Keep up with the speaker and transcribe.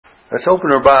Let's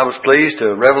open our Bibles, please,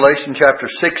 to Revelation chapter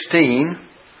 16.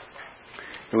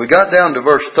 We got down to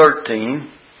verse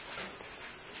 13.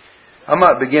 I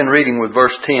might begin reading with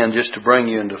verse 10 just to bring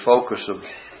you into focus of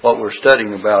what we're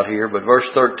studying about here. But verse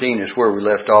 13 is where we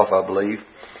left off, I believe.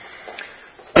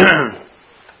 In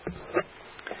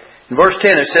verse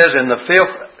 10 it says, "And the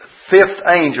fifth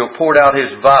angel poured out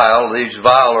his vial," these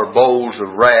vial are bowls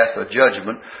of wrath, of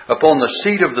judgment, "upon the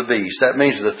seat of the beast." That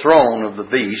means the throne of the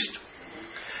beast.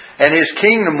 "And his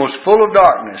kingdom was full of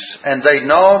darkness, and they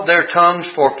gnawed their tongues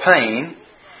for pain,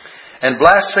 and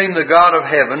blasphemed the God of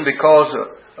heaven because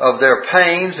of their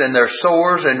pains and their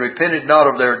sores, and repented not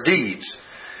of their deeds."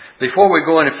 Before we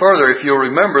go any further, if you'll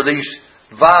remember, these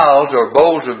vials or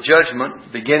bowls of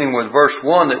judgment, beginning with verse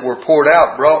 1, that were poured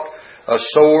out, brought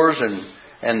sores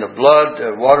and the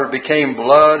blood, water became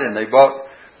blood, and they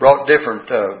brought different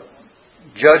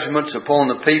judgments upon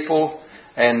the people.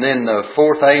 And then the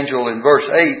fourth angel in verse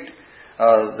 8,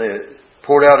 they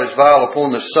poured out his vial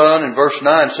upon the sun. In verse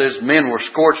 9 says men were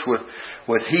scorched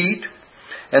with heat.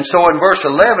 And so in verse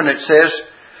 11 it says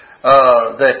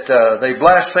that they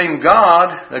blasphemed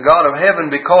God, the God of heaven,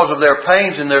 because of their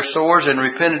pains and their sores, and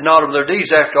repented not of their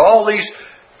deeds. After all these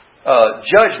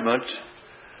judgments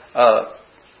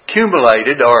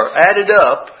accumulated or added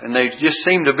up, and they just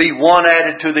seem to be one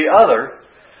added to the other,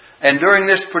 and during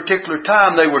this particular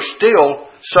time they were still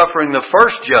suffering the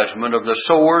first judgment of the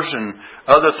sores and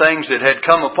other things that had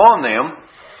come upon them.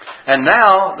 And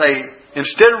now they,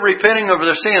 instead of repenting of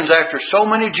their sins after so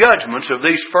many judgments of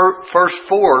these first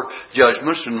four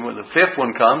judgments, and when the fifth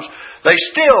one comes, they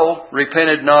still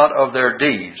repented not of their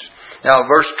deeds. Now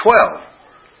verse 12.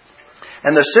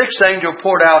 "And the sixth angel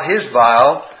poured out his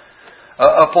vial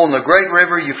upon the great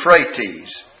river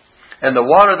Euphrates, and the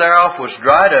water thereof was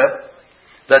dried up,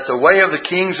 that the way of the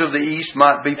kings of the east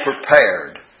might be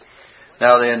prepared."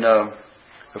 Now then,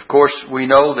 of course, we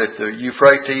know that the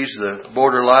Euphrates, the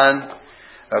borderline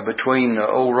between the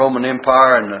old Roman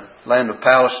Empire and the land of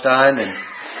Palestine, and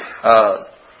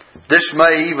this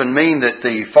may even mean that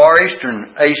the Far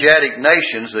Eastern Asiatic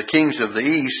nations, the kings of the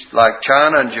east, like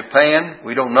China and Japan,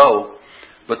 we don't know,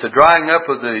 but the drying up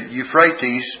of the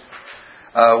Euphrates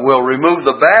will remove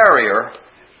the barrier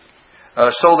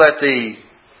so that the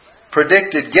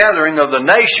predicted gathering of the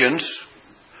nations,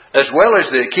 as well as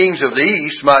the kings of the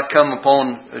east, might come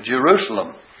upon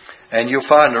Jerusalem. And you'll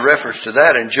find a reference to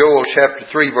that in Joel chapter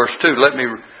 3 verse 2. Let me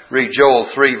read Joel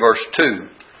 3 verse 2.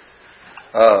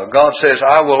 God says,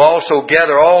 "I will also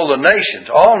gather all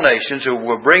nations, who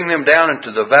will bring them down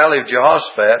into the valley of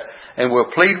Jehoshaphat, and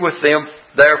will plead with them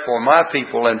there for my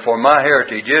people and for my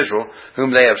heritage Israel,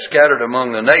 whom they have scattered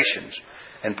among the nations,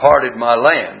 and parted my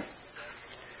land."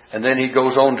 And then he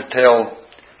goes on to tell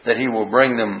that he will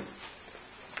bring them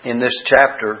in this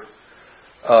chapter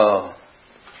to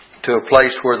a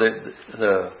place where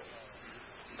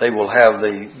they will have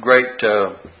the great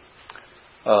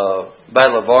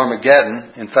Battle of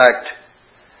Armageddon. In fact,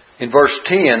 in verse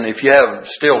 10, if you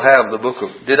still have the book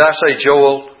of... Did I say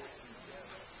Joel?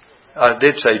 I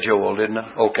did say Joel, didn't I?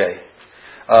 Okay.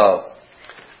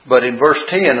 But in verse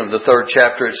 10 of the third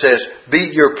chapter it says,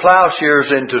 "Beat your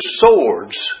plowshares into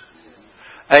swords,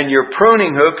 and your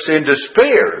pruning hooks into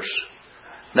spears."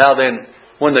 Now then,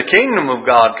 when the kingdom of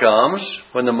God comes,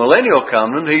 when the millennial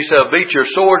comes, He shall beat your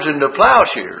swords into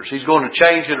plowshares. He's going to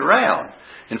change it around.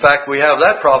 In fact, we have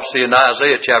that prophecy in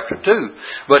Isaiah chapter 2.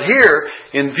 But here,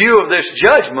 in view of this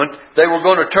judgment, they were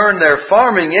going to turn their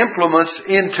farming implements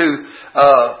into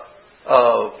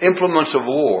implements of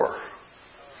war.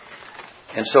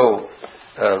 And so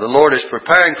the Lord is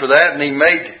preparing for that, and He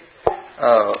made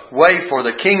way for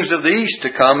the kings of the east to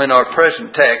come in our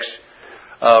present text.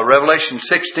 Revelation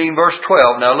 16 verse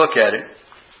 12. Now look at it.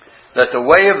 "That the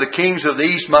way of the kings of the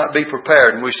east might be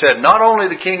prepared." And we said not only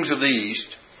the kings of the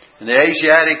east and the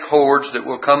Asiatic hordes that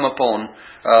will come upon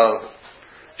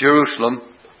Jerusalem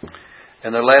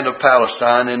and the land of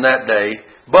Palestine in that day,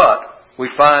 but we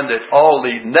find that all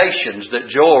the nations that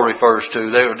Joel refers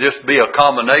to, they will just be a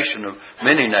combination of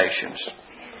many nations.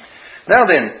 Now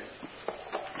then,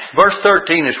 verse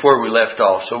 13 is where we left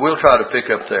off, so we'll try to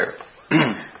pick up there.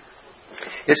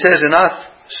 It says, "And I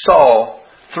saw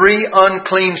 3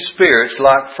 unclean spirits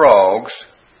like frogs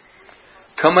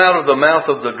come out of the mouth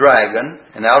of the dragon,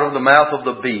 and out of the mouth of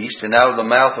the beast, and out of the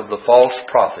mouth of the false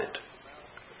prophet."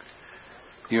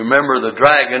 You remember the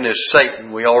dragon is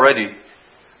Satan. We already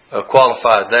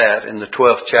qualified that in the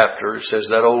 12th chapter. It says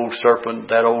that old serpent,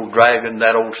 that old dragon,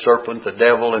 that old serpent, the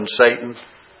devil and Satan.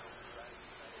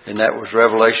 And that was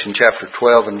Revelation chapter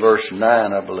 12 and verse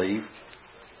 9, I believe.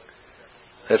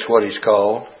 That's what he's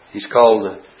called. He's called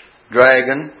the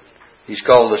dragon, He's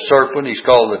called the serpent. He's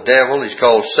called the devil. He's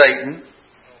called Satan,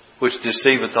 which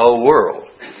deceiveth the whole world.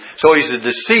 So he's a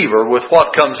deceiver with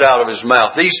what comes out of his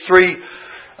mouth. These three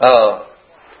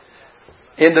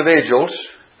individuals,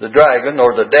 the dragon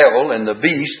or the devil and the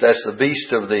beast, that's the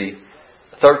beast of the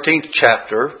 13th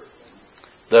chapter,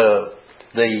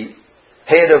 the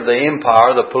head of the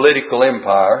empire, the political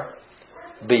empire,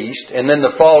 beast, and then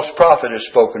the false prophet is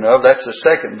spoken of. That's the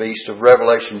second beast of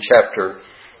Revelation chapter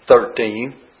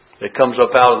 13 that comes up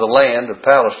out of the land of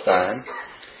Palestine.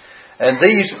 And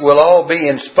these will all be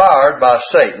inspired by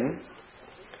Satan.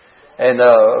 And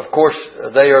of course,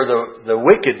 they are the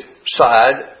wicked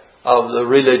side of the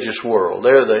religious world.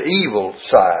 They're the evil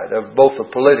side of both the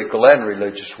political and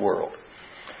religious world.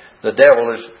 The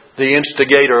devil is the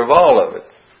instigator of all of it.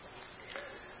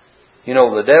 You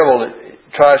know, the devil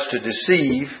tries to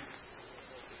deceive,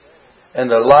 and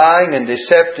the lying and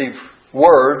deceptive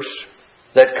words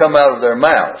that come out of their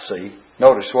mouth, see,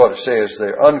 notice what it says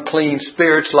there. Unclean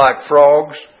spirits like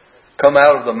frogs come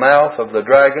out of the mouth of the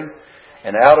dragon,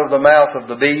 and out of the mouth of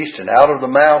the beast, and out of the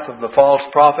mouth of the false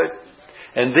prophet.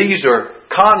 And these are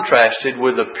contrasted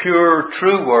with the pure,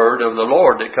 true word of the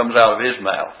Lord that comes out of His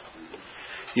mouth.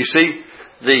 You see,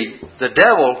 the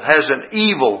devil has an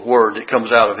evil word that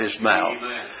comes out of his mouth.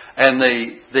 Amen. And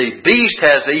the beast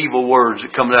has evil words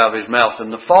that come out of his mouth.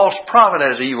 And the false prophet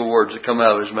has evil words that come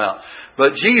out of his mouth.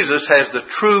 But Jesus has the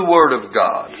true word of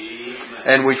God. Amen.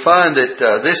 And we find that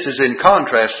this is in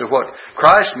contrast to what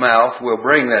Christ's mouth will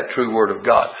bring, that true word of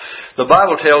God. The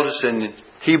Bible tells us in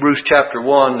Hebrews chapter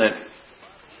 1 that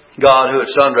God, who at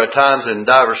sundry times and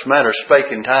divers manners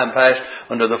spake in time past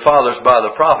unto the fathers by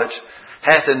the prophets,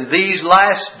 hath in these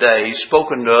last days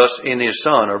spoken to us in His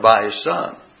Son, or by His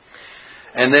Son.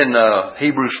 And then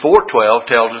Hebrews 4:12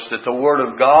 tells us that the Word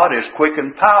of God is quick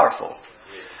and powerful,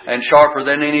 and sharper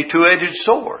than any two-edged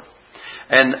sword.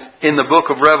 And in the book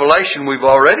of Revelation, we've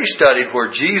already studied where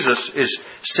Jesus is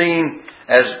seen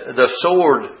as the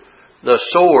sword,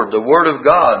 the Word of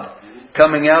God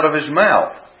coming out of His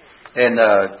mouth. And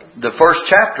the first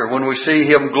chapter, when we see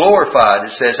Him glorified,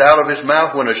 it says, out of His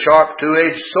mouth went a sharp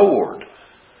two-edged sword.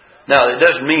 Now, it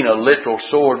doesn't mean a literal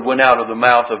sword went out of the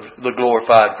mouth of the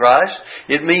glorified Christ.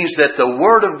 It means that the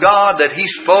Word of God that He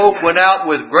spoke went out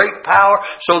with great power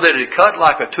so that it cut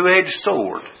like a two-edged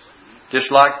sword.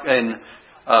 Just like in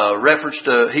reference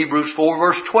to Hebrews 4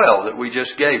 verse 12 that we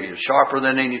just gave you. Sharper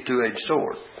than any two-edged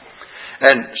sword.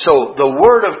 And so the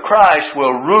Word of Christ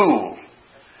will rule.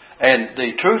 And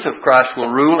the truth of Christ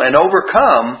will rule and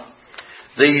overcome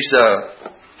these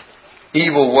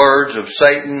evil words of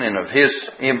Satan and of his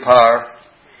empire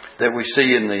that we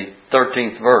see in the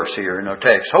 13th verse here in our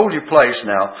text. Hold your place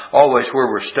now, always where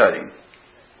we're studying.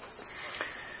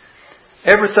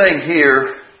 Everything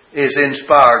here is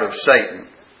inspired of Satan.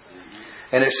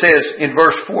 And it says in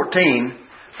verse 14,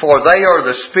 for they are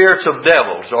the spirits of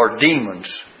devils or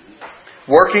demons,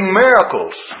 working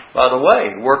miracles, by the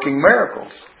way, working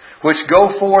miracles, which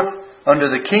go forth unto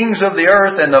the kings of the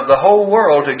earth and of the whole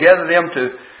world to gather them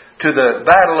to the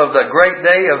battle of the great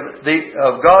day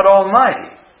of God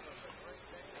Almighty.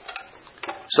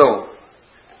 So,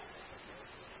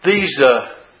 these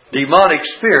demonic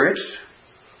spirits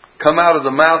come out of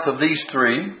the mouth of these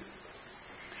three.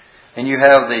 And you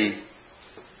have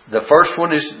the first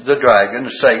one is the dragon,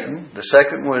 Satan. The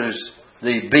second one is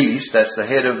the beast. That's the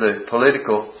head of the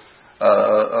political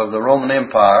of the Roman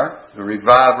Empire, the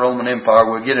revived Roman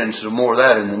Empire. We'll get into some more of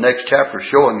that in the next chapter,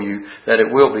 showing you that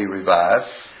it will be revived.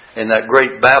 In that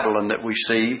great Babylon that we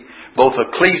see, both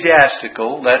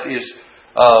ecclesiastical, that is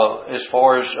as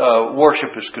far as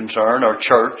worship is concerned, or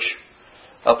church,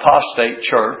 apostate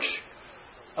church,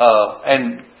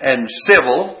 and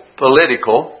civil,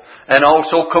 political, and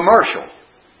also commercial.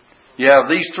 You have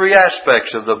these three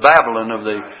aspects of the Babylon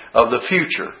of the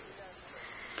future.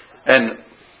 And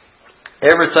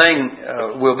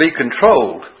everything will be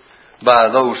controlled by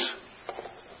those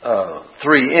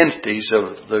three entities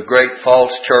of the great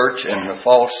false church and the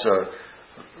false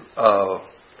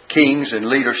kings and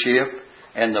leadership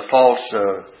and the false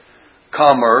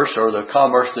commerce, or the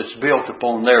commerce that's built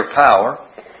upon their power,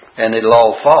 and it'll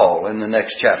all fall in the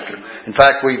next chapter. In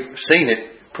fact, we've seen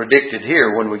it predicted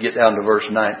here when we get down to verse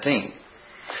 19.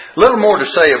 A little more to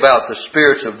say about the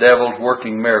spirits of devils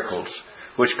working miracles,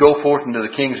 which go forth into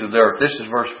the kings of the earth. This is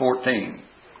verse 14.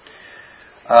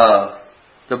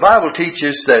 The Bible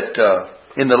teaches that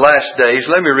in the last days,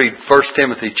 let me read 1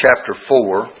 Timothy chapter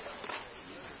 4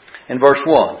 and verse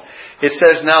 1. It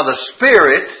says, now the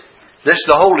Spirit, this is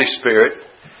the Holy Spirit,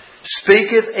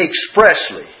 speaketh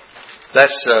expressly.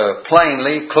 That's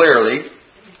plainly, clearly,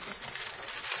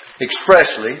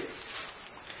 expressly,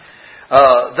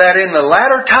 that in the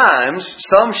latter times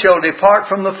some shall depart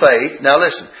from the faith. Now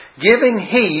listen, giving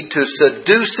heed to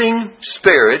seducing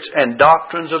spirits and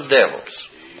doctrines of devils.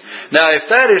 Now if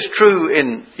that is true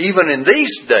even in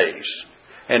these days,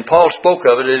 and Paul spoke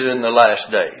of it as in the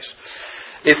last days.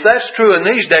 If that's true in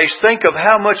these days, think of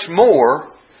how much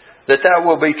more that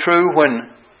will be true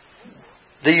when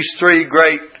these three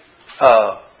great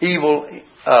evil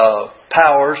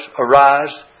powers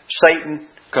arise. Satan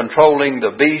controlling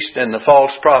the beast and the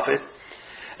false prophet.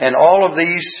 And all of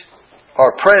these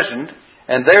are present,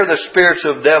 and they're the spirits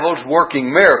of devils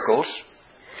working miracles.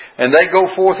 And they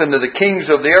go forth into the kings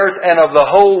of the earth and of the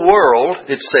whole world,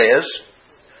 it says,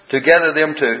 to gather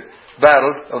them to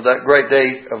battle of that great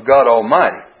day of God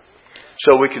Almighty.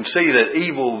 So we can see that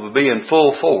evil will be in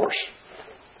full force.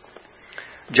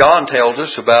 John tells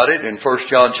us about it in 1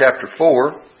 John chapter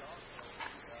 4.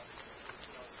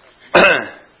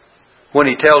 When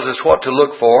he tells us what to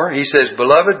look for, he says,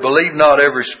 Beloved, believe not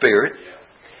every spirit,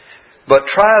 but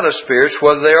try the spirits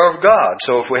whether they are of God.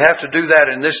 So if we have to do that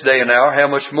in this day and hour, how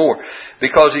much more?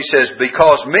 Because he says,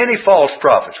 because many false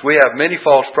prophets, we have many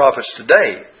false prophets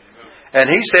today. And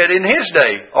he said in his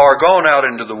day are gone out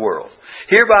into the world.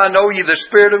 Hereby know ye the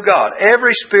Spirit of God.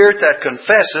 Every spirit that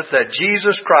confesseth that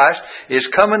Jesus Christ is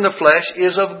come in the flesh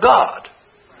is of God.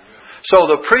 So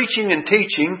the preaching and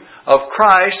teaching of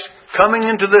Christ coming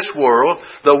into this world,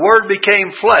 the Word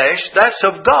became flesh, that's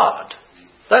of God.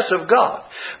 That's of God.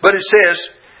 But it says,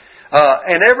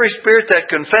 and every spirit that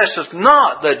confesseth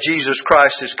not that Jesus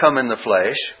Christ is come in the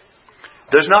flesh,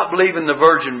 does not believe in the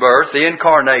virgin birth, the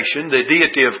incarnation, the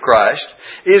deity of Christ,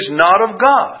 is not of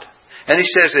God. And he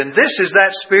says, and this is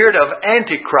that spirit of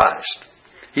Antichrist.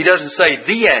 He doesn't say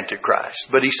the Antichrist,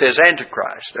 but he says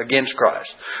Antichrist, against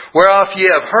Christ. Whereof ye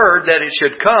have heard that it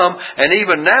should come, and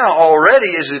even now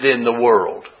already is it in the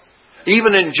world.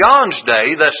 Even in John's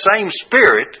day, that same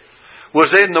spirit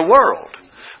was in the world.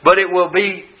 But it will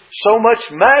be so much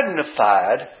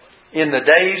magnified in the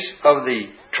days of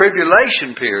the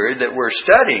tribulation period that we're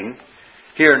studying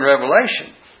here in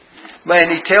Revelation.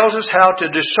 And he tells us how to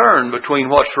discern between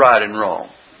what's right and wrong.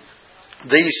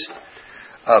 These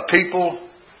people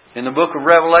in the book of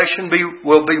Revelation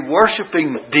will be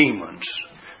worshiping demons.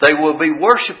 They will be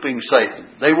worshiping Satan.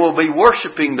 They will be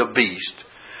worshiping the beast.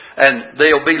 And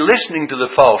they'll be listening to the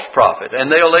false prophet. And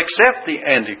they'll accept the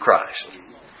Antichrist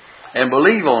and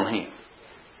believe on him.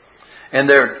 And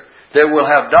they will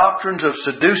have doctrines of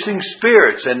seducing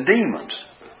spirits and demons,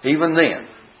 even then.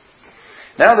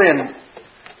 Now then,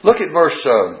 look at verse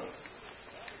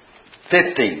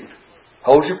 15.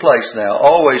 Hold your place now.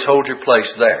 Always hold your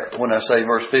place there. When I say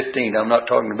verse 15, I'm not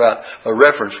talking about a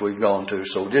reference we've gone to,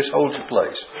 so just hold your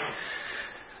place.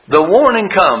 The warning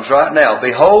comes right now.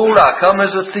 Behold, I come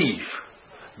as a thief.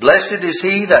 Blessed is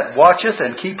he that watcheth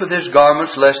and keepeth his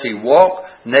garments, lest he walk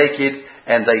naked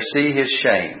and they see his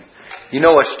shame. You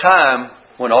know, it's time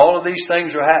when all of these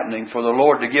things are happening for the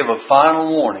Lord to give a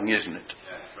final warning, isn't it?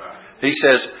 He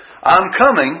says, I'm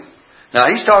coming. Now,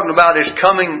 he's talking about his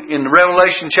coming in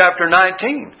Revelation chapter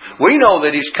 19. We know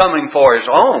that he's coming for his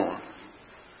own,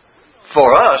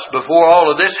 for us, before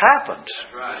all of this happens.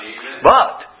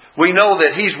 But we know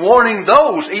that he's warning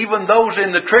those, even those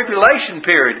in the tribulation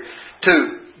period,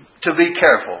 to be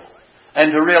careful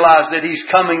and to realize that he's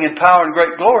coming in power and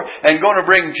great glory and going to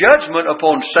bring judgment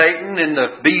upon Satan and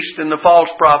the beast and the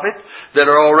false prophet that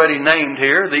are already named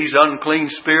here, these unclean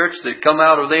spirits that come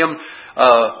out of them.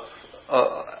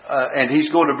 And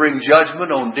he's going to bring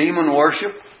judgment on demon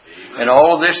worship. And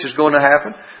all of this is going to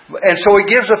happen. And so he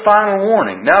gives a final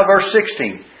warning. Now verse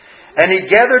 16. And he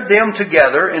gathered them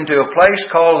together into a place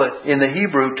called in the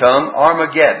Hebrew tongue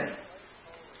Armageddon.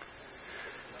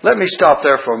 Let me stop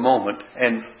there for a moment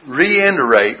and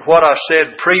reiterate what I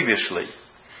said previously.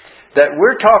 That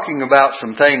we're talking about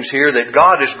some things here that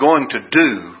God is going to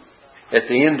do at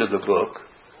the end of the book.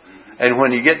 And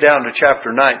when you get down to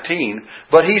chapter 19,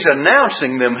 but he's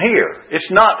announcing them here. It's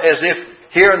not as if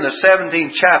here in the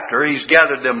 17th chapter he's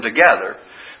gathered them together,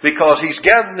 because he's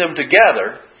gathered them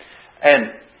together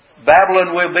and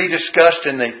Babylon will be discussed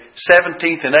in the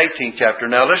 17th and 18th chapter.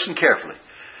 Now listen carefully.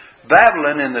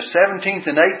 Babylon in the 17th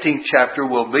and 18th chapter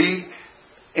will be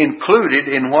included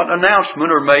in what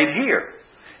announcement are made here.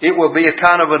 It will be a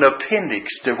kind of an appendix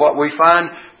to what we find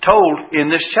told in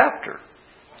this chapter.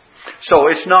 So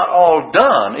it's not all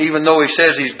done, even though he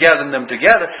says he's gathering them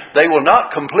together. They will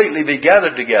not completely be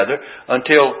gathered together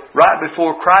until right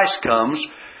before Christ comes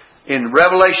in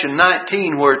Revelation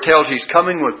 19, where it tells he's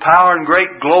coming with power and great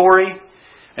glory,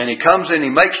 and he comes and he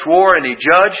makes war and he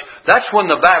judges. That's when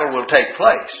the battle will take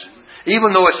place,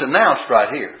 even though it's announced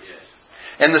right here.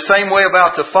 And the same way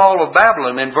about the fall of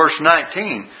Babylon in verse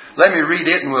 19. Let me read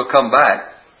it and we'll come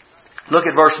back. Look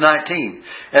at verse 19.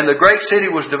 And the great city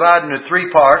was divided into three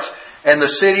parts, and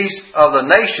the cities of the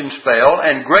nations fell,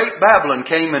 and great Babylon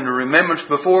came into remembrance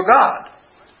before God.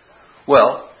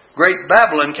 Well, great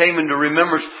Babylon came into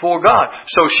remembrance before God.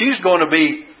 So she's going to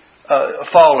be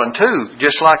fallen too,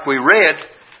 just like we read.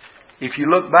 If you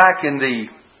look back in the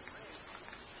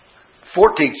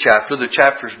 14th chapter, the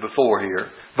chapters before here,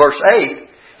 verse 8,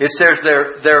 it says,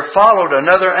 there followed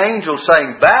another angel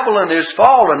saying, Babylon is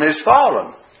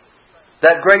fallen,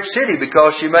 that great city,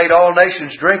 because she made all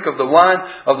nations drink of the wine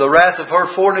of the wrath of her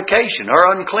fornication,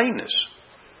 her uncleanness.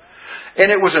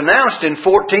 And it was announced in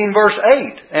 14 verse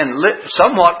 8, and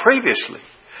somewhat previously.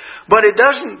 But it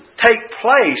doesn't take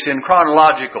place in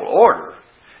chronological order.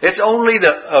 It's only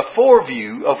a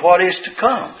foreview of what is to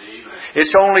come.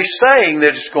 It's only saying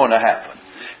that it's going to happen.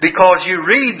 Because you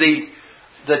read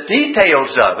the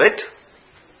details of it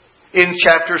in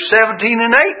chapters 17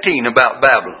 and 18 about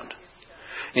Babylon.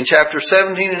 In chapter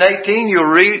 17 and 18, you'll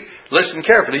read, listen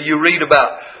carefully, you read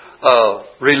about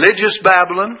religious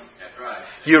Babylon,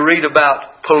 you read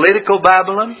about political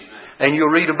Babylon, and you'll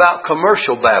read about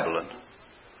commercial Babylon.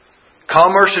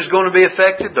 Commerce is going to be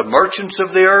affected. The merchants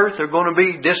of the earth are going to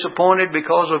be disappointed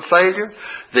because of failure.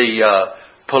 The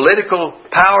political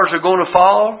powers are going to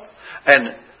fall.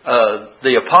 And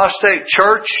the apostate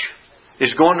church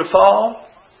is going to fall.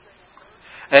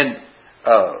 And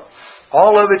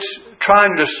all of it's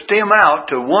trying to stem out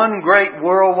to one great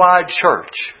worldwide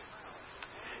church.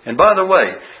 And by the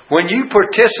way, when you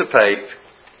participate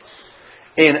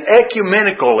in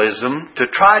ecumenicalism to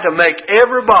try to make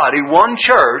everybody one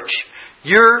church,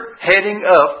 you're heading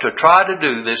up to try to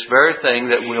do this very thing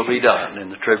that will be done in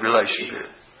the tribulation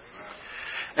period.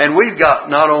 And we've got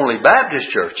not only Baptist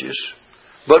churches,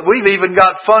 but we've even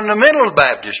got fundamental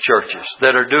Baptist churches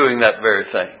that are doing that very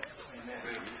thing.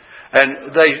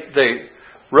 And they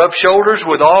rub shoulders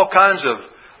with all kinds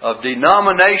of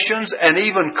denominations and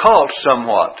even cults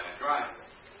somewhat.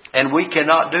 And we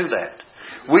cannot do that.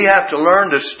 We have to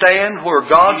learn to stand where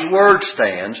God's Word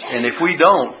stands, and if we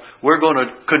don't, we're going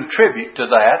to contribute to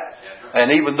that.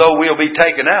 And even though we'll be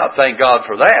taken out, thank God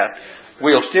for that,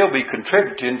 we'll still be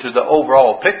contributing to the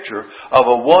overall picture of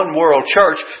a one-world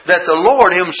church that the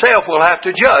Lord Himself will have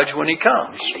to judge when He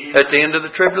comes at the end of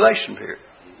the tribulation period.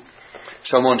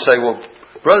 Someone say, well,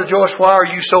 Brother Joyce, why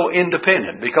are you so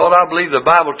independent? Because I believe the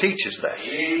Bible teaches that.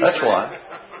 That's why.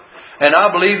 And I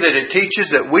believe that it teaches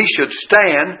that we should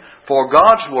stand for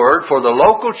God's Word, for the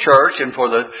local church, and for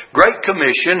the Great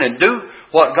Commission, and do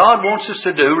what God wants us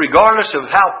to do, regardless of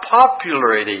how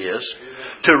popular it is,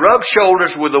 to rub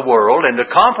shoulders with the world, and to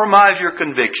compromise your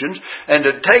convictions, and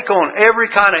to take on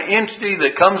every kind of entity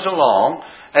that comes along,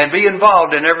 and be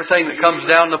involved in everything that comes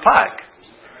down the pike.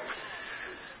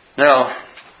 Now,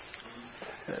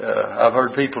 I've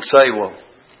heard people say, well,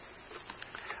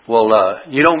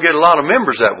 you don't get a lot of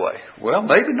members that way. Well,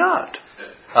 maybe not.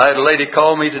 I had a lady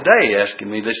call me today asking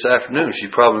me this afternoon. She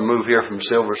probably moved here from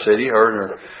Silver City, her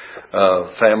and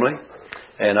her family.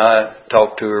 And I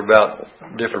talked to her about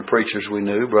different preachers we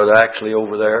knew, Brother Axley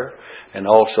over there, and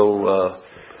also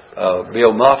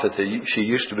Bill Moffitt. She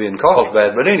used to be in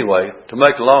Carlsbad. But anyway, to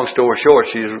make a long story short,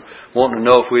 she was wanting to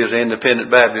know if we was an independent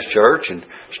Baptist church, and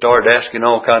started asking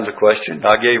all kinds of questions.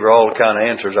 I gave her all the kind of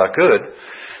answers I could.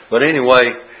 But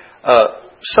anyway,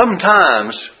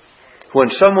 sometimes when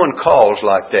someone calls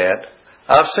like that,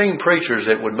 I've seen preachers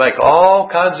that would make all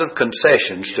kinds of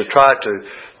concessions to try to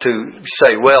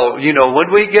say, well, you know, when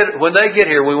they get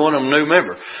here, we want them a new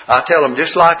member. I tell them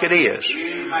just like it is.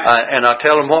 And I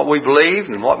tell them what we believe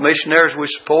and what missionaries we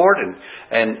support,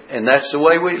 and that's the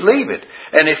way we leave it.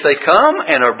 And if they come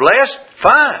and are blessed,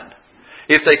 fine.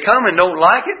 If they come and don't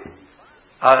like it,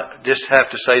 I just have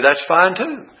to say that's fine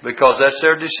too, because that's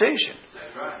their decision.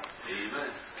 That's right.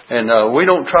 Amen. And we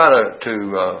don't try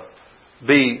to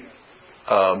be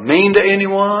mean to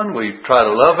anyone. We try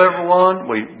to love everyone.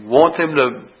 We want them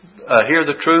to hear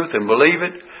the truth and believe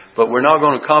it, but we're not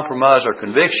going to compromise our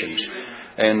convictions.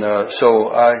 And so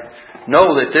I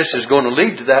know that this is going to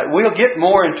lead to that. We'll get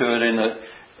more into it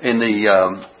in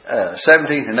the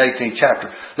 17th and 18th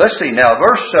chapter. Let's see now,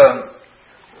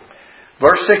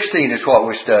 verse 16 is what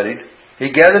we studied.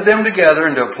 He gathered them together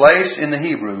into a place in the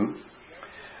Hebrew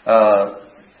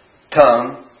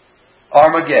tongue,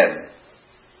 Armageddon.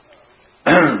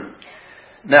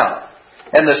 Now,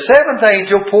 and the seventh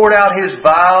angel poured out his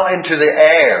vial into the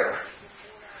air.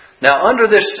 Now, under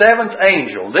this seventh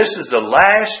angel, this is the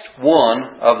last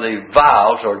one of the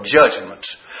vials or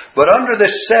judgments. But under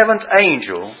this seventh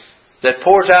angel that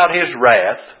pours out his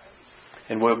wrath,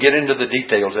 and we'll get into the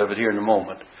details of it here in a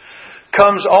moment,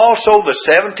 comes also the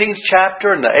 17th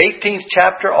chapter and the 18th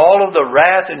chapter, all of the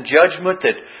wrath and judgment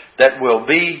that will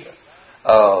be,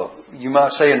 you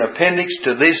might say, an appendix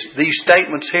to these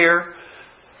statements here,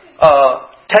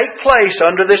 take place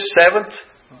under this 7th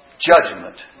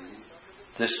judgment,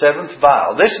 this 7th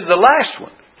vial. This is the last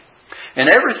one. And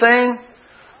everything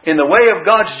in the way of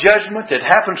God's judgment that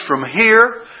happens from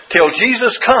here till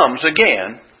Jesus comes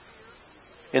again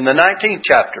in the 19th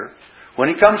chapter, when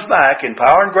He comes back in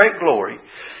power and great glory,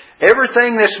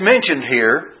 everything that's mentioned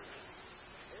here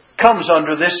comes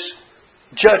under this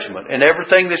judgment. And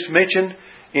everything that's mentioned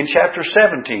in chapter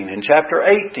 17, in chapter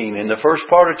 18, in the first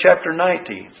part of chapter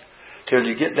 19, till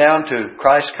you get down to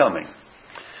Christ's coming,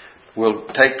 will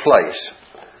take place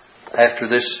after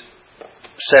this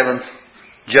 7th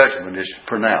judgment is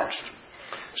pronounced.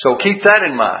 So keep that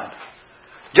in mind.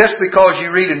 Just because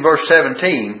you read in verse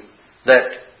 17 that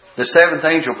the 7th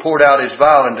angel poured out his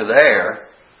vial into the air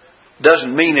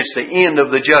doesn't mean it's the end of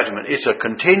the judgment. It's a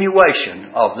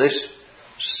continuation of this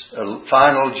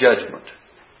final judgment.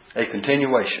 A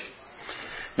continuation.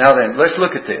 Now then, let's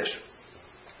look at this.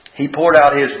 He poured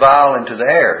out his vial into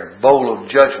the air, bowl of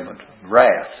judgment,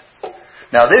 wrath.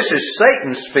 Now this is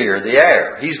Satan's sphere, the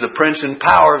air. He's the prince and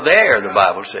power of the air, the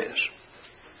Bible says.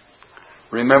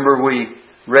 Remember we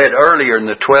read earlier in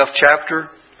the 12th chapter,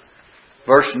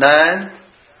 verse 9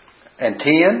 and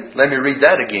 10. Let me read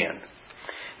that again.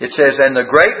 It says, and the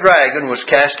great dragon was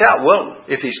cast out. Well,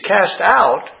 if he's cast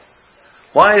out,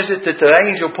 why is it that the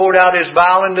angel poured out his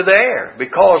vial into the air?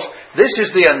 Because this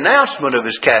is the announcement of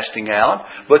his casting out,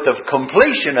 but the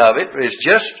completion of it is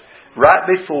just right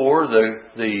before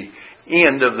the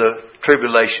end of the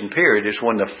tribulation period. Is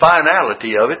when the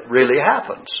finality of it really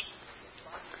happens.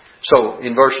 So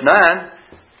in verse 9,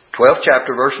 12th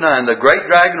chapter, verse 9, the great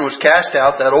dragon was cast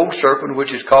out, that old serpent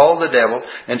which is called the devil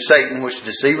and Satan, which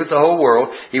deceiveth the whole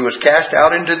world. He was cast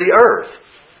out into the earth,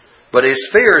 but his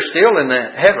sphere is still in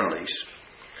the heavenlies.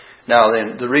 Now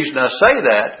then, the reason I say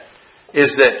that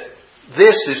is that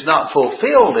this is not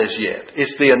fulfilled as yet.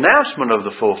 It's the announcement of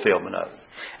the fulfillment of it.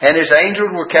 And his angels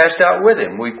were cast out with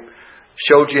him. We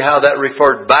showed you how that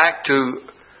referred back to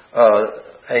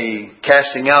a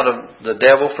casting out of the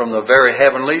devil from the very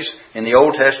heavenlies in the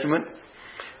Old Testament,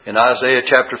 in Isaiah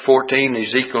chapter 14,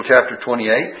 Ezekiel chapter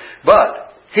 28.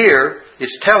 But here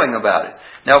it's telling about it.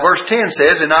 Now verse 10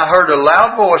 says, and I heard a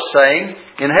loud voice saying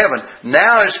in heaven,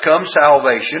 now is come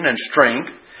salvation and strength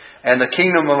and the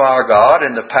kingdom of our God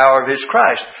and the power of His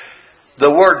Christ.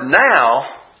 The word now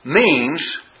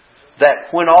means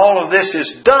that when all of this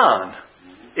is done,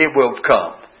 it will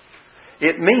come.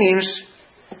 It means,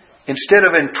 instead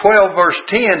of in 12 verse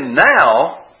 10,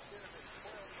 now,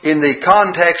 in the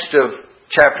context of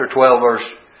chapter 12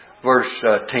 verse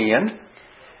 10,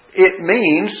 it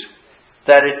means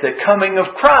that at the coming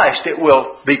of Christ it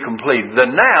will be completed. The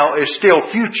now is still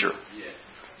future,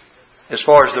 as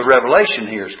far as the revelation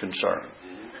here is concerned.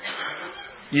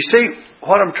 You see,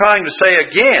 what I'm trying to say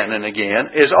again and again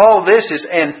is all this is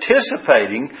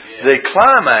anticipating the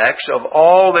climax of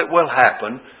all that will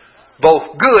happen,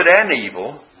 both good and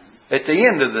evil, at the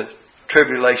end of the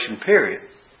tribulation period.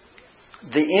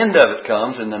 The end of it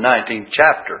comes in the 19th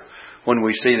chapter, when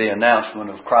we see the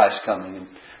announcement of Christ coming in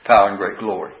power and great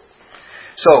glory.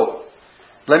 So,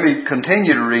 let me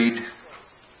continue to read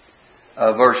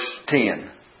verse 10.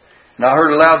 And I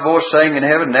heard a loud voice saying in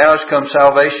heaven, now is come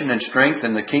salvation and strength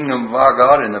and the kingdom of our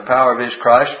God and the power of His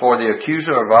Christ, for the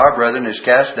accuser of our brethren is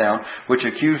cast down, which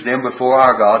accused them before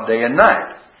our God day and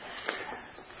night.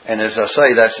 And as I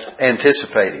say, that's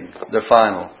anticipating the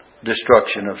final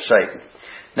destruction of Satan.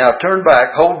 Now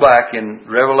hold back in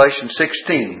Revelation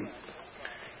 16.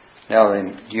 Now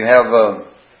then, you have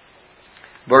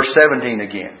verse 17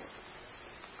 again.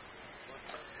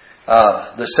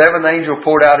 The seventh angel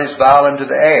poured out his vial into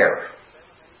the air.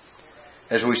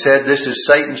 As we said, this is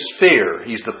Satan's sphere.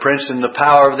 He's the prince and the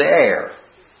power of the air.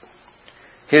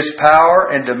 His power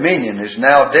and dominion is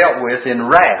now dealt with in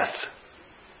wrath.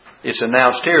 It's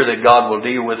announced here that God will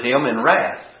deal with him in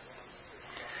wrath.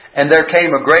 And there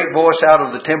came a great voice out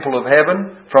of the temple of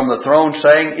heaven from the throne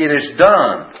saying, it is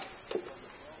done.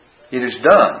 It is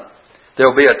done. There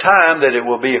will be a time that it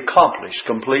will be accomplished,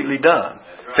 completely done,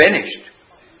 finished.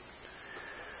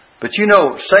 But you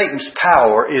know, Satan's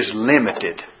power is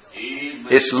limited.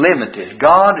 It's limited.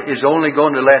 God is only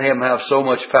going to let him have so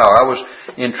much power. I was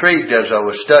intrigued as I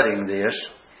was studying this.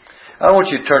 I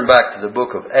want you to turn back to the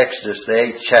book of Exodus, the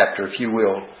 8th chapter, if you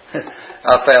will.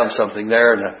 I found something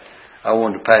there and I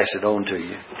wanted to pass it on to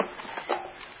you.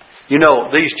 You know,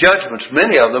 these judgments,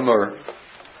 many of them are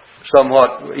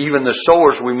somewhat, even the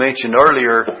sores we mentioned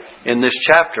earlier in this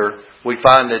chapter, we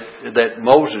find that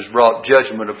Moses brought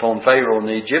judgment upon Pharaoh and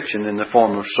the Egyptian in the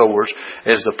form of sores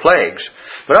as the plagues.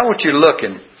 But I want you to look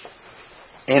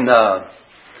in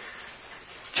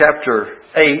chapter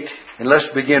 8, and let's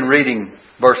begin reading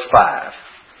verse 5.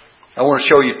 I want to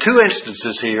show you two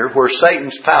instances here where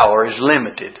Satan's power is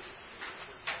limited.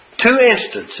 Two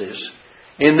instances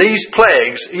in these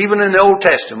plagues, even in the Old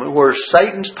Testament, where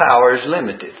Satan's power is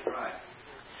limited.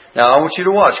 Now I want you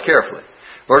to watch carefully.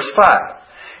 Verse 5.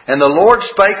 And the Lord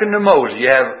spake unto Moses. You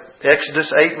have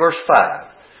Exodus 8 verse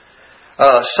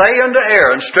 5. Say unto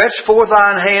Aaron, stretch forth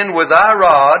thine hand with thy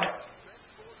rod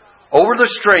over the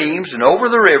streams and over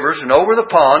the rivers and over the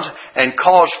ponds, and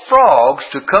cause frogs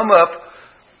to come up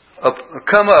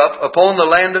upon the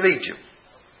land of Egypt.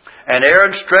 And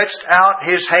Aaron stretched out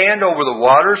his hand over the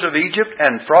waters of Egypt,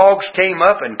 and frogs came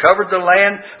up and covered the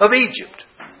land of Egypt.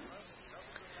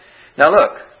 Now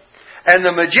look. And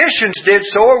the magicians did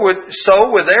so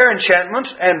with their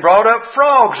enchantments, and brought up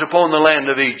frogs upon the land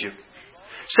of Egypt.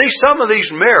 See, some of these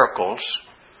miracles,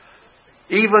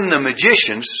 even the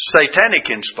magicians, satanic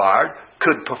inspired,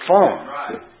 could perform.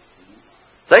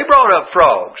 They brought up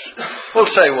frogs. We'll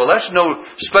say, well, that's no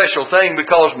special thing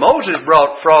because Moses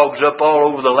brought frogs up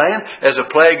all over the land as a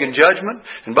plague and judgment.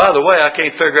 And by the way, I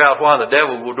can't figure out why the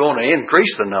devil would want to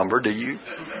increase the number, do you?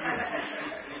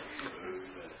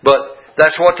 But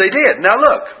that's what they did. Now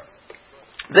look.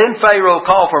 Then Pharaoh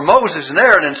called for Moses and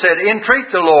Aaron and said,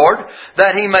 entreat the Lord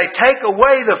that he may take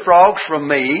away the frogs from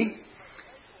me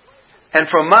and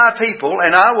from my people,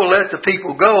 and I will let the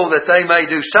people go that they may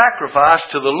do sacrifice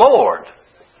to the Lord.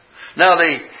 Now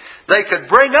they could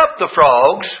bring up the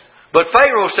frogs, but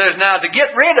Pharaoh says, now to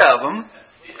get rid of them,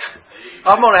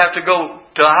 I'm going to have to go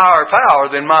to a higher power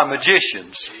than my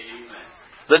magicians.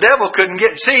 The devil couldn't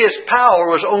see, his power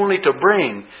was only to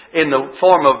bring, in the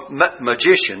form of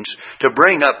magicians, to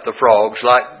bring up the frogs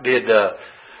like did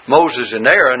Moses and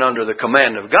Aaron under the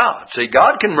command of God. See,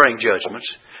 God can bring judgments.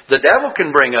 The devil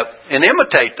can bring up and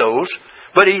imitate those,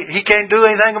 but he can't do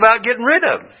anything about getting rid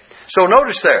of them. So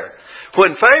notice there,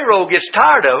 when Pharaoh gets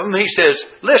tired of them, he says,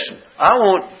 listen,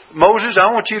 Moses,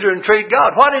 I want you to entreat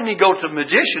God. Why didn't he go to the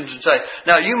magicians and say,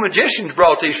 now you magicians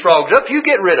brought these frogs up, you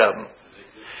get rid of them?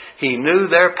 He knew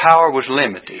their power was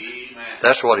limited.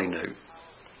 That's what he knew.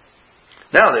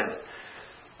 Now then,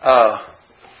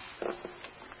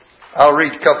 I'll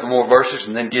read a couple more verses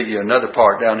and then give you another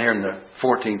part down here in the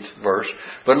 14th verse.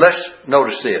 But let's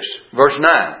notice this. Verse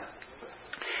 9.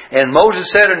 And Moses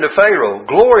said unto Pharaoh,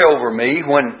 glory over me,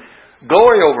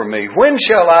 when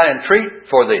shall I entreat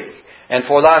for thee, and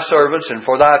for thy servants, and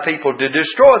for thy people, to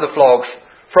destroy the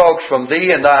frogs from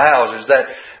thee and thy houses, that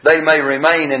they may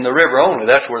remain in the river only.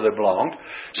 That's where they belonged.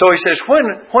 So he says,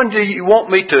 when do you want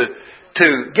me to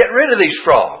get rid of these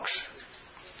frogs?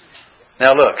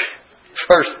 Now look,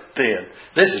 verse 10.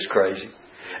 This is crazy.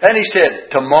 And he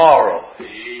said, tomorrow.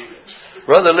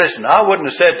 Brother, listen, I wouldn't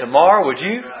have said tomorrow, would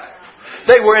you?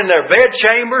 They were in their bed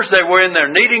chambers. They were in their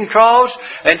kneading troughs.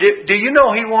 And do you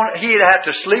know he'd have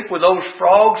to sleep with those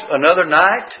frogs another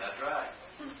night?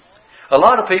 A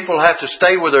lot of people have to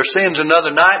stay with their sins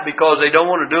another night because they don't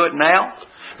want to do it now.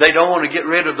 They don't want to get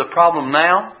rid of the problem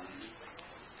now.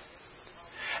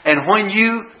 And when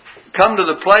you come to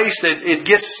the place that it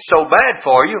gets so bad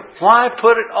for you, why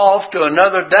put it off to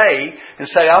another day and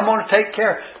say, I'm going to take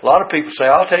care. A lot of people say,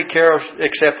 I'll take care of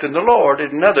accepting the Lord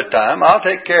at another time. I'll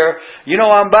take care,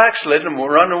 I'm backslidden and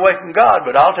we're running away from God,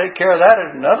 but I'll take care of that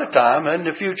at another time in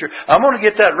the future. I'm going to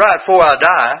get that right before I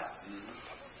die.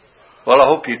 Well, I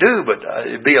hope you do, but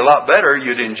it'd be a lot better.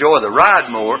 You'd enjoy the ride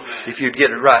more if you'd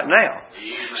get it right now.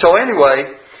 So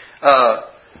anyway,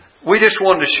 we just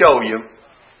wanted to show you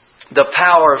the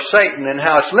power of Satan and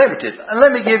how it's limited. And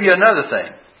let me give you another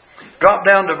thing. Drop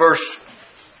down to verse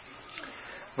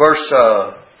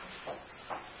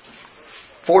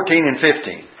 14 and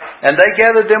 15. And they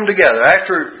gathered them together.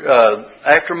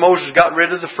 After Moses got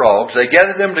rid of the frogs, they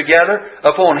gathered them together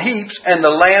upon heaps, and the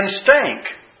land stank.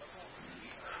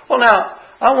 Well, now,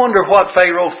 I wonder what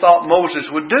Pharaoh thought Moses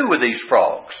would do with these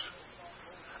frogs.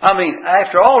 I mean,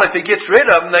 after all, if he gets rid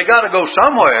of them, they got to go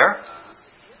somewhere.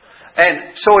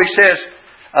 And so he says,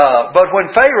 but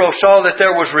when Pharaoh saw that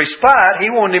there was respite, he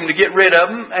wanted him to get rid of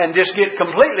them and just get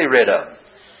completely rid of them.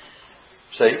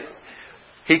 See?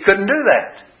 He couldn't do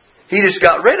that. He just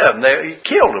got rid of them. He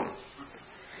killed them.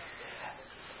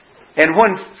 And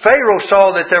when Pharaoh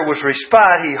saw that there was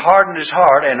respite, he hardened his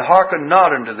heart and hearkened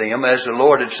not unto them as the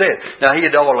Lord had said. Now he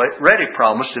had already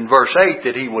promised in verse 8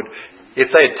 that he would, if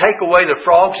they'd take away the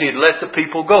frogs, he'd let the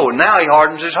people go. And now he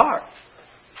hardens his heart.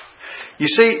 You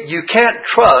see, you can't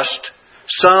trust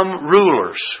some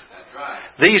rulers.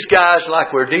 These guys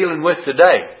like we're dealing with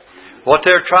today, what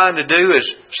they're trying to do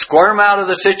is squirm out of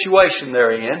the situation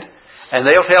they're in, and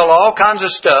they'll tell all kinds of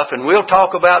stuff, and we'll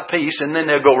talk about peace, and then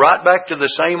they'll go right back to the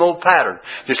same old pattern,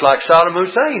 just like Saddam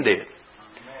Hussein did.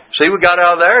 See, we got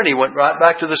out of there, and he went right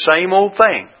back to the same old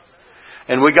thing.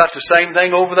 And we got the same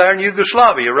thing over there in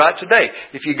Yugoslavia right today.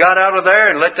 If you got out of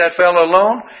there and let that fellow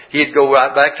alone, he'd go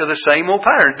right back to the same old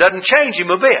pattern. It doesn't change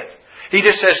him a bit. He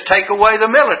just says, take away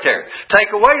the military.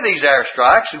 Take away these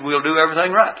airstrikes and we'll do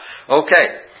everything right.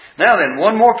 Okay. Now then,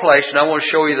 one more place, and I want to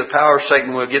show you the power of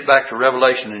Satan. We'll get back to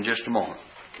Revelation in just a moment.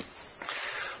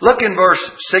 Look in verse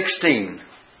 16.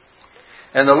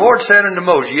 And the Lord said unto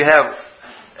Moses, you have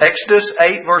Exodus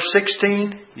 8 verse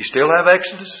 16. You still have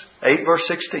Exodus 8 verse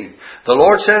 16. The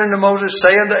Lord said unto Moses,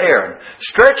 say unto Aaron,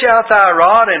 stretch out thy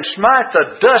rod and smite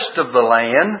the dust of the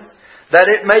land, that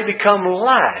it may become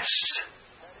lice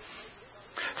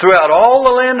throughout all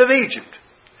the land of Egypt.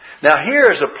 Now here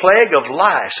is a plague of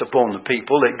lice upon the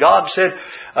people that God said,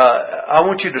 I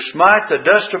want you to smite the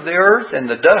dust of the earth, and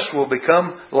the dust will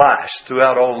become lice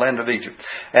throughout all the land of Egypt.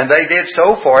 And they did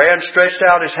so, for Aaron stretched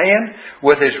out his hand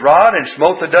with his rod and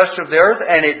smote the dust of the earth,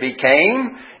 and it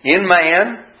became in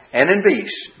man and in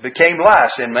beast. It became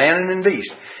lice in man and in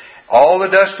beast. All the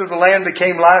dust of the land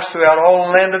became lice throughout all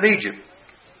the land of Egypt.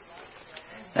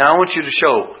 Now I want you to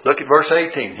show, look at verse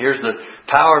 18. Here's the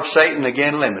power of Satan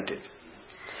again limited.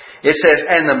 It says,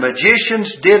 and the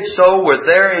magicians did so with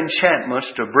their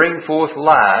enchantments to bring forth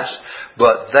lies,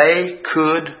 but they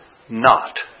could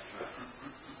not.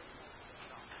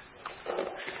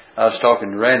 I was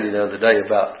talking to Randy the other day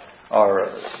about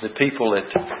the people that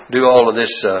do all of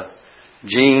this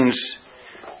genes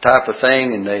type of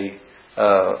thing, and they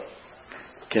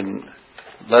can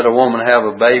let a woman have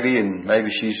a baby, and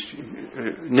maybe she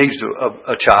needs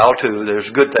a child too. There's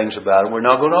good things about it. We're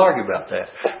not going to argue about that.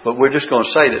 But we're just going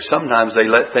to say that sometimes they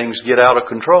let things get out of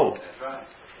control.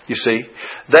 You see,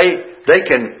 they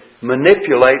can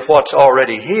manipulate what's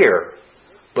already here,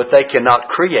 but they cannot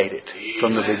create it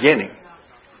from the beginning.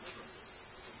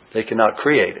 They cannot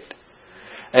create it.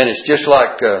 And it's just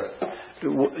like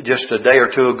just a day or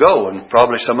two ago, and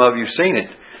probably some of you have seen it.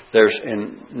 There's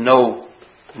no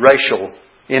racial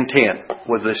intent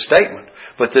with this statement.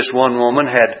 But this one woman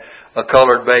had a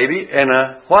colored baby and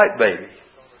a white baby.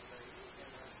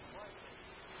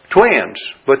 Twins,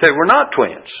 but they were not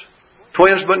twins.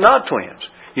 Twins, but not twins.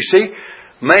 You see,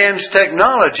 man's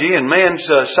technology and man's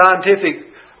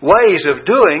scientific ways of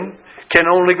doing can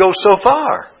only go so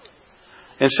far.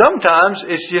 And sometimes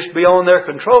it's just beyond their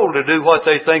control to do what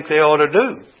they think they ought to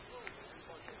do.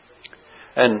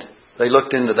 And they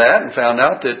looked into that and found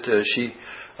out that she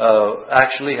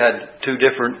actually had two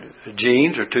different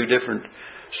genes or two different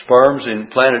sperms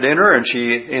implanted in her, and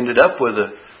she ended up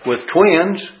with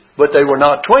twins, but they were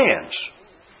not twins.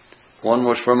 One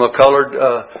was from a colored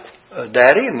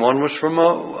daddy, and one was from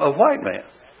a white man.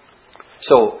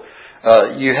 So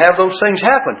you have those things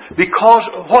happen because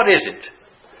what is it?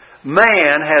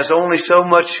 Man has only so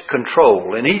much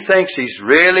control, and he thinks he's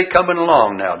really coming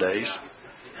along nowadays.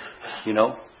 You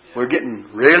know, we're getting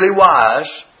really wise.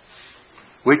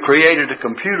 We created a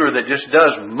computer that just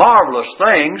does marvelous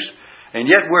things, and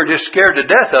yet we're just scared to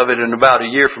death of it in about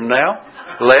a year from now.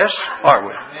 Less, aren't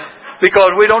we?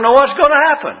 Because we don't know what's going to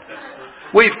happen.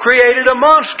 We've created a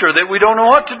monster that we don't know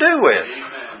what to do with.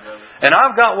 And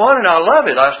I've got one and I love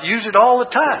it. I use it all the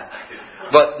time.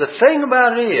 But the thing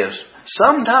about it is,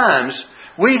 sometimes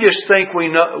we just think we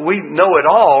know it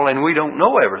all and we don't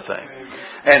know everything.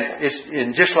 And it's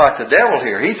just like the devil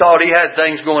here. He thought he had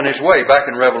things going his way. Back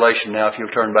in Revelation now, if you'll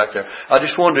turn back there. I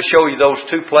just wanted to show you those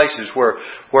two places where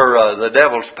the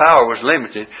devil's power was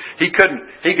limited. He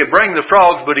could bring the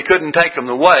frogs, but he couldn't take them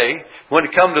away. When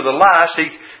it come to the lice,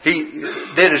 he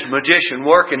did his magician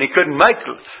work, and he couldn't make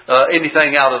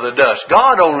anything out of the dust.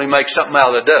 God only makes something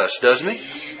out of the dust, doesn't He?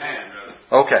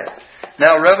 Okay.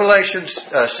 Now Revelation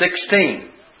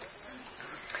 16.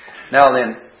 Now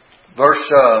then, verse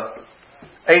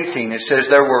 18, it says,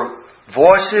 there were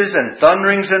voices and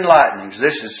thunderings and lightnings.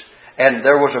 And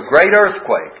there was a great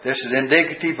earthquake. This is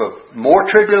indicative of more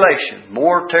tribulation,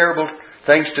 more terrible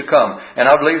things to come. And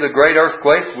I believe the great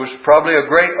earthquake was probably a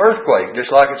great earthquake,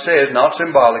 just like it says, not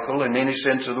symbolical in any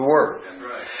sense of the word.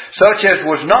 Right. Such as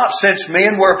was not since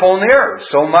men were upon the earth.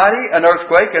 So mighty an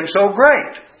earthquake and so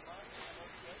great.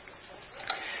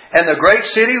 And the great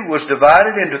city was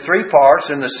divided into three parts,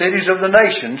 and the cities of the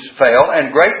nations fell,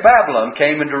 and great Babylon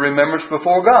came into remembrance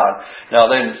before God.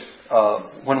 Now then,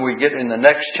 when we get in the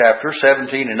next chapter,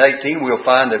 17 and 18, we'll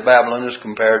find that Babylon is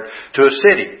compared to a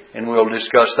city, and we'll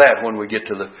discuss that when we get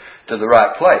to the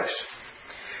right place.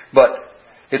 But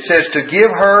It says to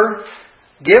give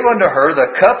unto her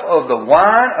the cup of the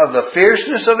wine of the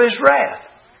fierceness of His wrath.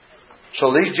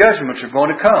 So these judgments are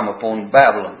going to come upon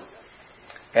Babylon.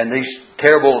 And these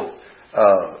terrible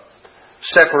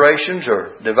separations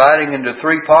or dividing into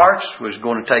three parts was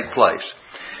going to take place.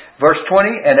 Verse 20,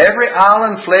 and every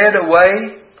island fled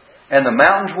away, and the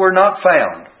mountains were not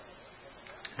found.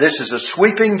 This is a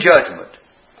sweeping judgment.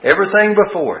 Everything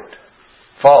before it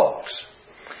falls.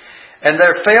 And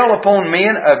there fell upon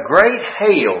men a great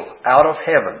hail out of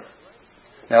heaven.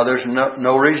 Now there's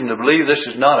no reason to believe this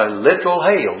is not a literal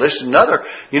hail. This is another,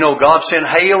 God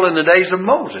sent hail in the days of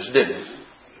Moses, didn't He?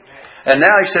 And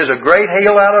now He says a great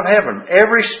hail out of heaven.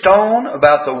 Every stone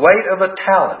about the weight of a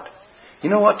talent. You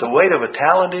know what the weight of a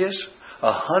talent is?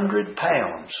 100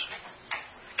 pounds.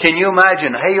 Can you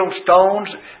imagine hailstones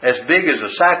as big as a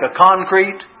sack of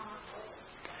concrete?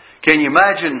 Can you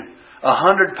imagine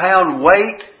 100-pound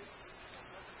weight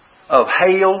of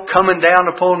hail coming down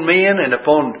upon men and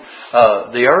upon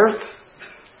the earth?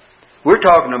 We're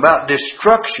talking about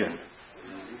destruction.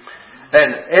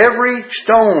 And every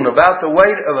stone about the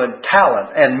weight of a talent.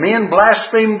 And men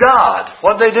blaspheme God.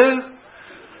 What'd they do?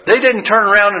 They didn't turn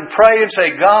around and pray and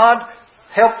say, God,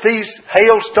 help these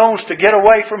hailstones to get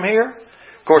away from here.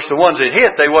 Of course, the ones that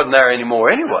hit, they wasn't there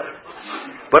anymore anyway.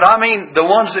 But I mean, the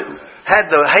ones that had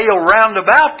the hail round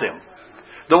about them.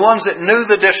 The ones that knew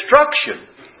the destruction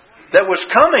that was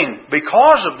coming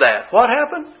because of that. What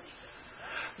happened?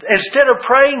 Instead of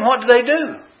praying, what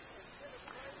do?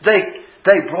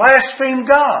 They blaspheme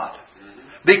God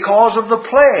because of the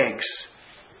plagues.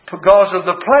 Because of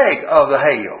the plague of the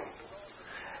hail.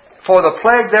 For the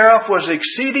plague thereof was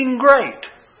exceeding great.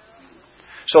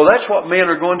 So that's what men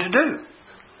are going to do.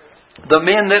 The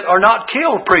men that are not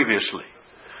killed previously.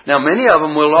 Now many of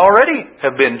them will already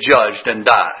have been judged and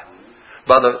die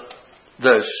by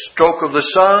the stroke of the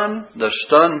sun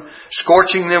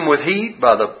scorching them with heat,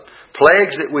 by the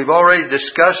plagues that we've already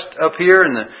discussed up here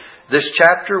in this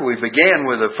chapter. We began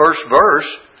with the first verse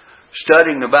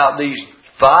studying about these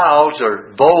vials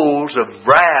or bowls of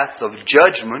wrath, of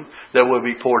judgment that will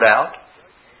be poured out.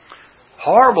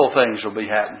 Horrible things will be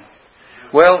happening.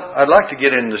 Well, I'd like to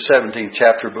get into the 17th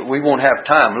chapter, but we won't have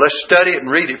time. Let's study it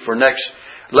and read it for next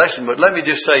lesson. But let me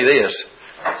just say this.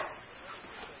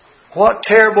 What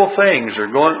terrible things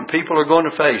people are going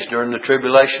to face during the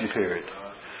tribulation period.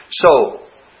 So,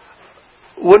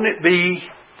 wouldn't it be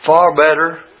far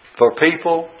better for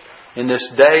people in this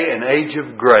day and age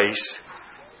of grace,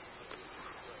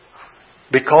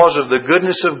 because of the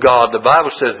goodness of God? The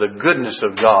Bible says the goodness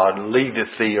of God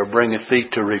leadeth thee or bringeth thee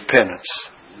to repentance.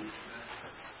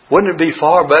 Wouldn't it be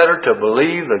far better to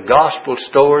believe the gospel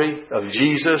story of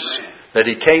Jesus, that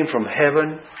He came from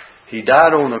heaven, He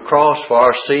died on the cross for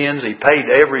our sins, He paid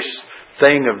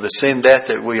everything of the sin debt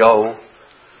that we owe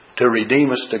to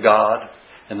redeem us to God.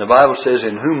 And the Bible says,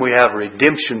 in whom we have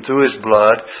redemption through His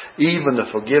blood, even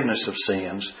the forgiveness of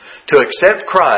sins. To accept Christ